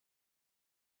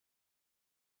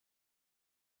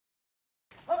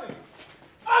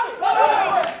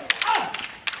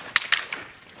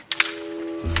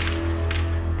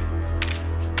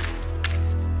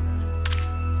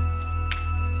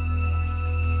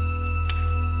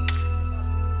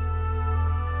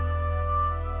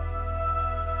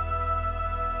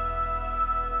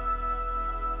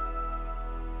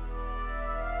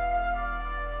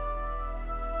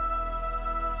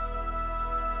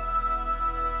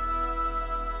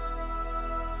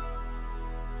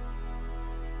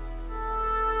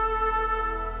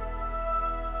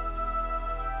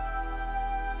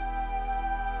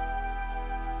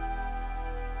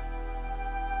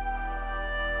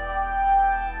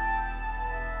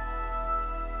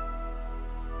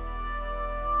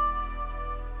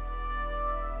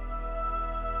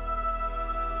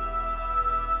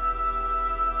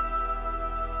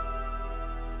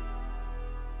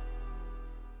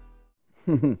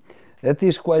That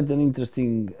is quite an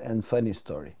interesting and funny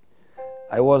story.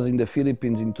 I was in the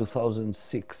Philippines in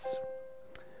 2006,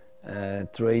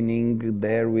 training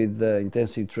there with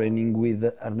intensive training with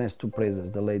Ernesto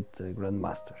Presas, the late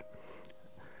Grandmaster.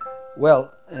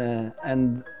 Well,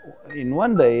 and in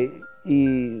one day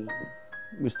we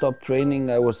stopped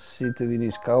training. I was seated in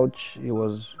his couch. He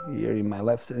was here in my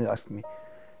left, and he asked me,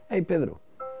 "Hey Pedro,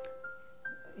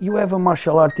 you have a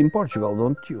martial art in Portugal,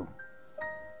 don't you?"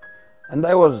 And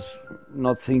I was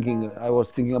not thinking, I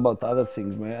was thinking about other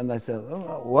things, and I said,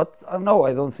 "Oh, what? Oh, no,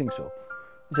 I don't think so."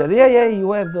 He said, yeah,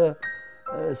 you have the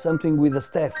something with the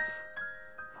staff."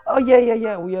 "Oh,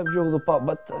 yeah, we have Jogo Do Pau,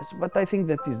 but I think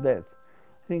that is dead."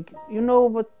 I think,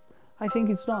 but I think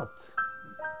it's not.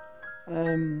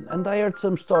 And I heard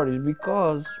some stories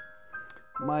because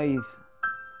my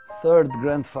third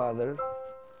grandfather,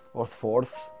 or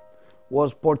fourth,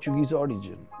 was Portuguese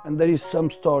origin. And there is some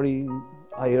story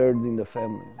I heard in the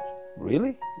family.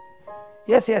 "Really?"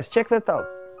 Yes, check that out.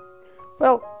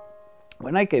 Well,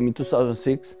 when I came in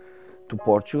 2006 to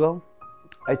Portugal,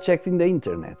 I checked in the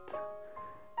internet,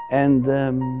 and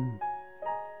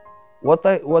what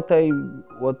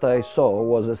I saw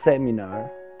was a seminar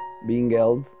being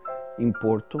held in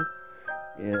Porto.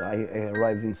 I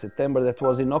arrived in September. That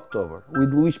was in October,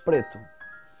 with Luís Preto,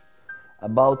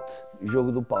 about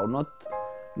Jogo Do Pau, not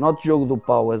Jogo Do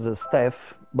Pau as a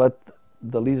staff, but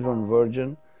the Lisbon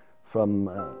version from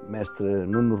Mestre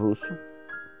Nuno Russo,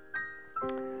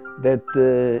 that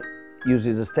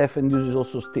uses a staff and uses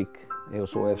also stick. They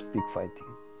also have stick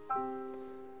fighting.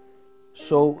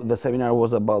 So the seminar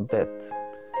was about that.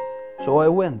 So I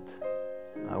went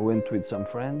with some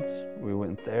friends. We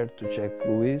went there to check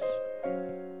Luís.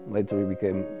 Later we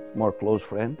became more close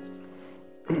friends.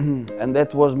 And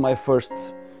that was my first,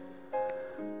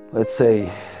 let's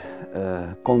say,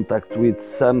 contact with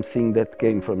something that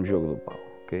came from Jogo Do Pau.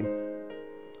 Okay.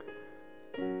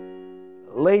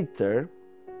 Later,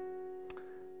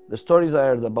 the stories I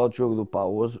heard about Jogo Do Pau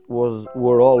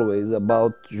were always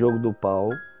about Jogo Do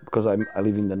Pau, because I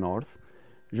live in the north.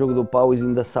 Jogo Do Pau is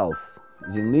in the south.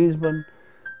 It's in Lisbon,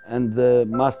 and the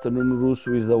Master Nuno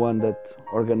Russo is the one that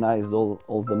organized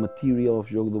all the material of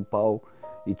Jogo Do Pau.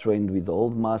 He trained with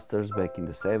old masters back in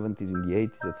the 70s, in the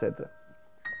 80s, etc.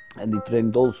 And he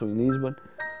trained also in Lisbon.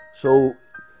 So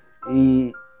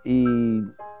he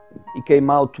came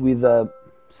out with a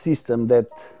system that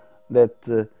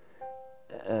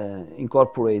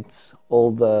incorporates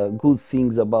all the good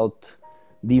things about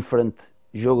different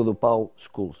Jogo Do Pau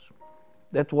schools.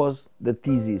 That was the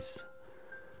thesis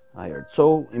I heard.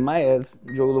 So in my head,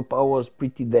 Jogo Do Pau was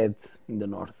pretty dead in the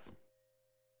north.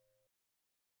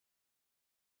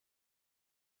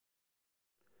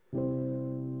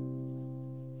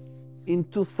 In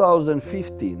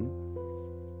 2015,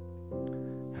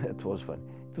 that was fun.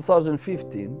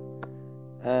 2015,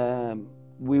 I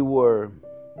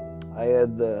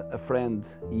had a friend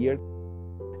here,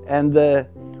 and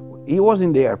he was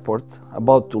in the airport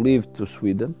about to leave to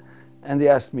Sweden, and he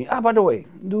asked me, by the way,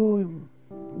 do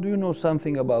you know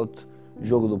something about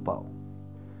Jogo Do Pau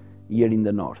here in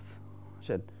the north? I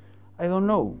said, I don't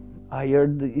know. I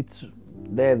heard it's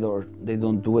dead, or they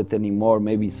don't do it anymore,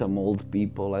 maybe some old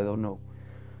people, I don't know.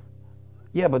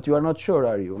 Yeah, but you are not sure,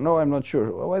 are you? No, I'm not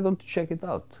sure. Well, why don't you check it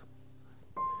out?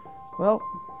 Well,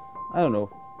 I don't know.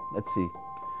 Let's see.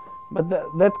 But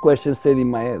that question stayed in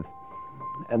my head.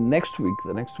 And the next week,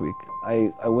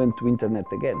 I went to internet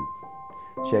again,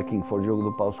 checking for Jogo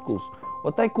Do Pau schools.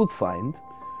 What I could find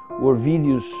were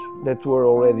videos that were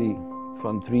already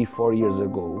from 3-4 years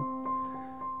ago,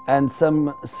 and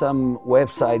some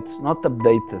websites not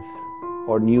updated,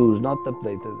 or news not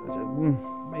updated. I said,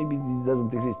 maybe this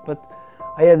doesn't exist, but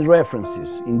I had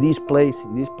references in this place.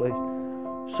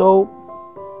 So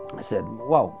I said,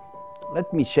 wow,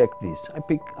 let me check this. I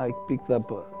picked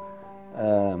up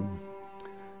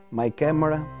my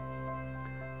camera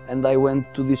and I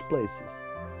went to these places.